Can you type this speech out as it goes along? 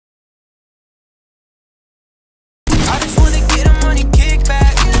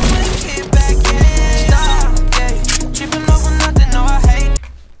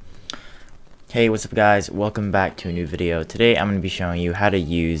Hey, what's up guys, welcome back to a new video. Today I'm going to be showing you how to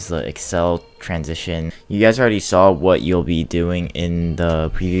use the Excel transition. You guys already saw what you'll be doing in the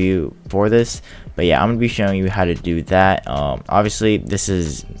preview for this, but yeah, I'm going to be showing you how to do that. Obviously this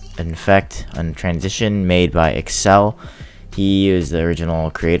is in fact a transition made by Excel. He is the original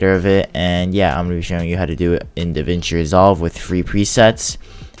creator of it, and yeah, I'm going to be showing you how to do it in Davinci Resolve with free presets.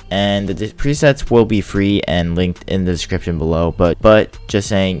 And the presets will be free and linked in the description below, but just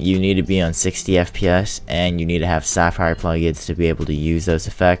saying, you need to be on 60 FPS and you need to have Sapphire plugins to be able to use those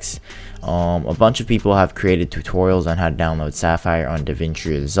effects. A bunch of people have created tutorials on how to download Sapphire on Davinci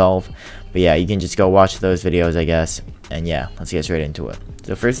Resolve, but yeah, you can just go watch those videos, I guess. And yeah, let's get straight into it.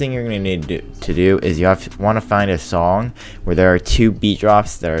 The first thing you're going to need to do is you want to find a song where there are two beat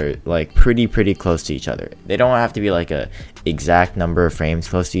drops that are like pretty close to each other. They don't have to be like a exact number of frames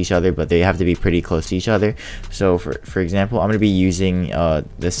close to each other, but they have to be pretty close to each other. So for example, I'm going to be using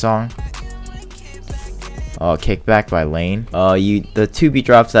this song, Kickback by Lane. The two beat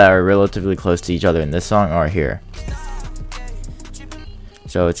drops that are relatively close to each other in this song are here.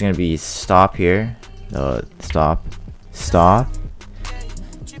 So it's going to be stop here, stop,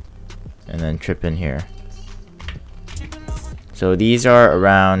 and then trip in here. So these are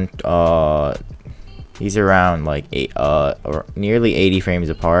around like or nearly 80 frames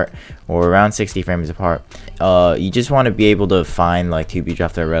apart, or around 60 frames apart. You just want to be able to find like two beat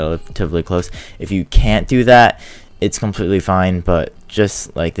drops that are relatively close. If you can't do that, it's completely fine, but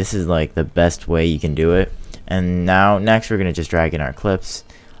just like this is like the best way you can do it. And now next we're gonna just drag in our clips.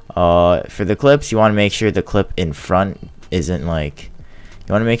 For the clips, you want to make sure the clip in front isn't like,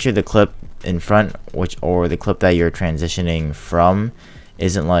 you want to make sure the clip in front, or the clip that you're transitioning from,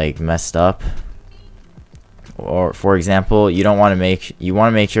 isn't like messed up. Or for example, you want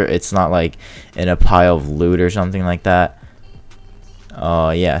to make sure it's not like in a pile of loot or something like that.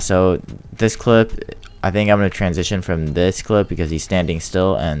 Yeah, so this clip, I think I'm going to transition from this clip because he's standing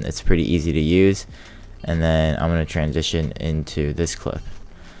still and it's pretty easy to use, and then I'm going to transition into this clip.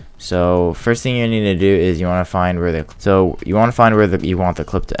 So first thing you need to do is you want to find where you want the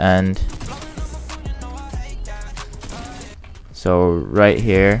clip to end. So right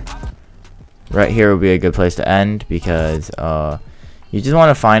here would be a good place to end, because you just want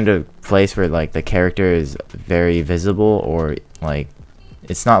to find a place where like the character is very visible, or like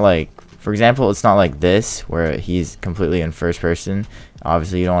it's not like, for example, it's not like this where he's completely in first person.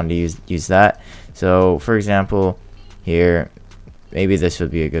 Obviously you don't want to use that. So for example, here maybe this would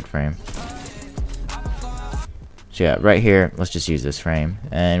be a good frame. So yeah, right here, let's just use this frame,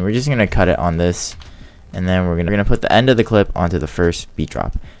 and we're just gonna cut it on this, and then we're gonna put the end of the clip onto the first beat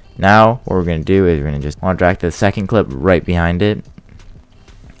drop. Now what we're gonna do is we're gonna just want to drag the second clip right behind it,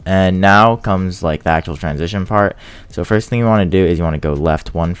 and now comes like the actual transition part. So first thing you want to do is you want to go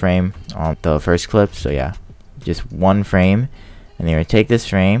left one frame on the first clip. So yeah, just one frame, and then you're gonna take this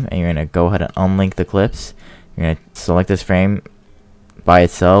frame and you're gonna go ahead and unlink the clips. You're gonna select this frame by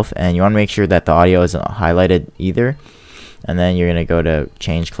itself, and you want to make sure that the audio isn't highlighted either, and then you're gonna go to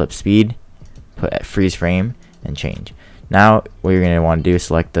change clip speed, put freeze frame, and change. Now what you're gonna want to do is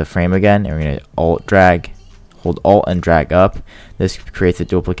select the frame again, and we're gonna hold alt and drag up. This creates a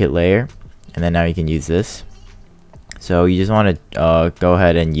duplicate layer, and then now you can use this. So you just want to go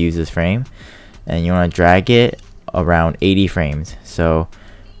ahead and use this frame, and you want to drag it around 80 frames. So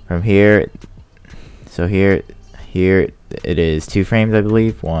from here, here it is 2 frames, I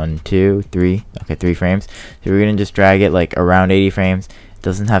believe. 1, 2, 3. Okay, 3 frames. So we're gonna just drag it like around 80 frames. It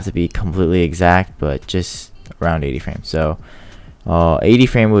doesn't have to be completely exact, but just around 80 frames. So 80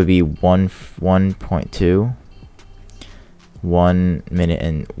 frame would be 1.2, 1 minute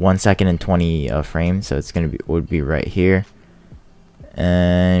and 1 second and 20 frames. So it's would be right here,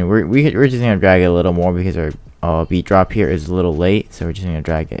 and we're just gonna drag it a little more because our beat drop here is a little late, so we're just gonna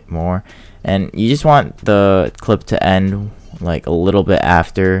drag it more. And you just want the clip to end like a little bit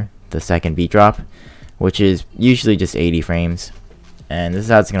after the second beat drop, which is usually just 80 frames. And this is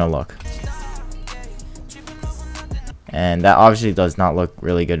how it's gonna look. And that obviously does not look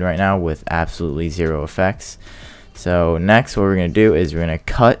really good right now with absolutely 0 effects. So next what we're gonna do is we're gonna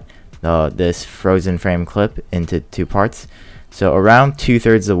cut this frozen frame clip into 2 parts. So around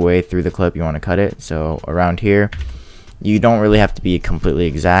 2/3 of the way through the clip you want to cut it. So around here, you don't really have to be completely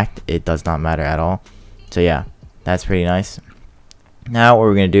exact, it does not matter at all. So yeah, that's pretty nice. Now what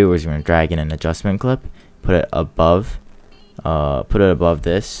we're gonna do is we're gonna drag in an adjustment clip, put it above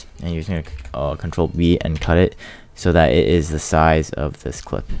this, and you're just gonna Control B and cut it so that it is the size of this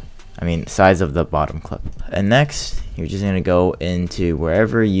clip. I mean, size of the bottom clip. And next, you're just gonna go into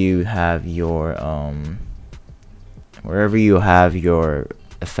wherever you have your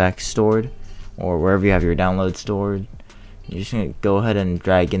effects stored. or wherever you have your download stored. You're just gonna go ahead and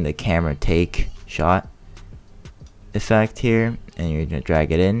drag in the camera take shot effect here, and you're gonna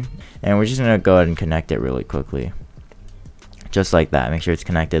drag it in, and we're just gonna go ahead and connect it really quickly, just like that. Make sure it's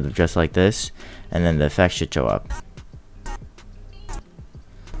connected just like this, and then the effect should show up.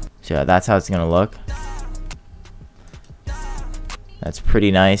 So yeah, that's how it's gonna look. That's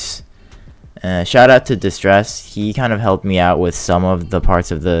pretty nice. Shout out to Distress. He kind of helped me out with some of the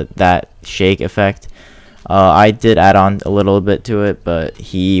parts of that shake effect. I did add on a little bit to it, but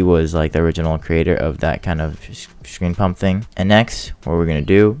he was like the original creator of that kind of screen pump thing. And next, what we're gonna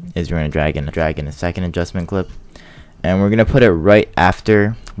do is we're gonna drag in a second adjustment clip, and we're gonna put it right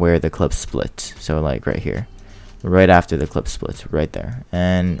after where the clip splits. So like right here, right after the clip splits, right there.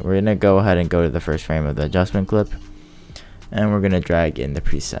 And we're gonna go ahead and go to the first frame of the adjustment clip, and we're gonna drag in the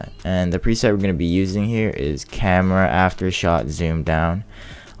preset. And the preset we're gonna be using here is camera after shot zoom down.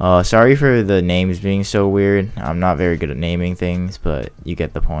 Sorry for the names being so weird. I'm not very good at naming things, but you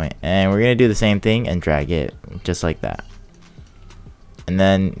get the point. And we're gonna do the same thing and drag it just like that. And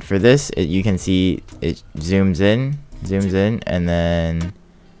then for this, you can see it zooms in, and then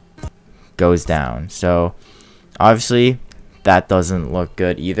goes down. So obviously that doesn't look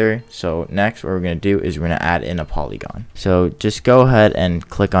good either. So next, what we're gonna do is we're gonna add in a polygon. So just go ahead and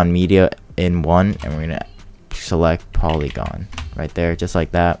click on media in 1, and we're gonna select polygon right there, just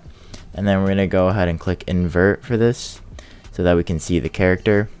like that. And then we're gonna go ahead and click invert for this so that we can see the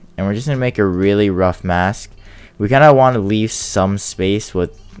character. And we're just gonna make a really rough mask. We kind of want to leave some space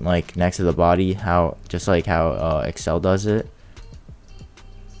with like next to the body, just like how Excel does it.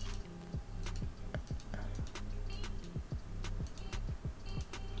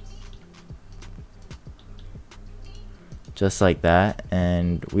 Just like that.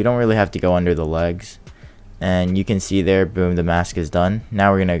 And we don't really have to go under the legs. And you can see there, boom, the mask is done.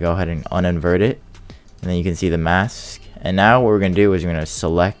 Now we're gonna go ahead and uninvert it, and then you can see the mask. And now what we're gonna do is we're gonna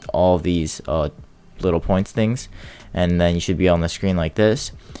select all these little points things, and then you should be on the screen like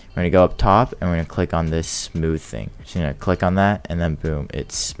this. We're gonna go up top, and we're gonna click on this smooth thing. Just gonna click on that, and then boom,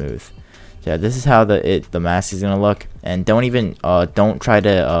 it's smooth. So yeah, this is how the mask is gonna look. And don't try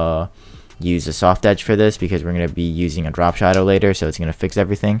to use a soft edge for this, because we're gonna be using a drop shadow later, so it's gonna fix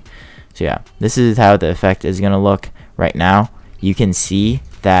everything. So yeah, this is how the effect is gonna look right now. You can see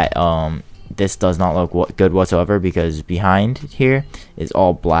that this does not look good whatsoever, because behind here is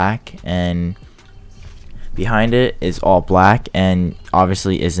all black, and behind it is all black, and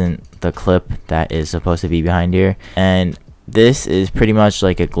obviously isn't the clip that is supposed to be behind here. And this is pretty much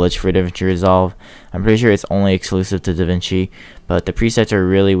like a glitch for DaVinci Resolve. I'm pretty sure it's only exclusive to DaVinci, but the presets are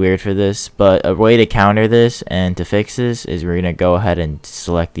really weird for this. But a way to counter this and to fix this is we're gonna go ahead and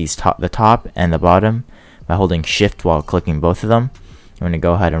select the top and the bottom by holding shift while clicking both of them. I'm gonna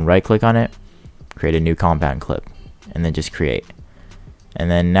go ahead and right click on it, create a new compound clip, and then just create.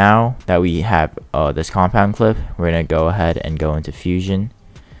 And then now that we have this compound clip, we're gonna go ahead and go into Fusion,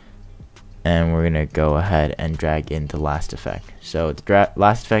 and we're gonna go ahead and drag in the last effect. So the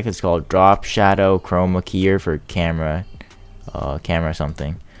last effect is called drop shadow chroma keyer for camera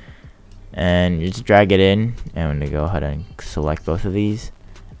something, and you just drag it in, and I'm gonna go ahead and select both of these,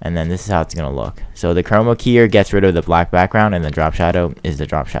 and then this is how it's gonna look. So the chroma keyer gets rid of the black background, and the drop shadow is the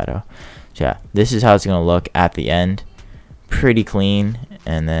drop shadow. So yeah, this is how it's gonna look at the end. Pretty clean,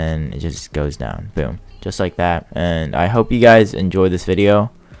 and then it just goes down, boom, just like that. And I hope you guys enjoyed this video.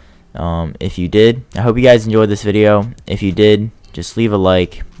 If you did, I hope you guys enjoyed this video. If you did, just leave a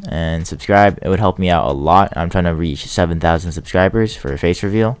like and subscribe. It would help me out a lot. I'm trying to reach 7,000 subscribers for a face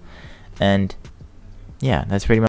reveal. And yeah, that's pretty much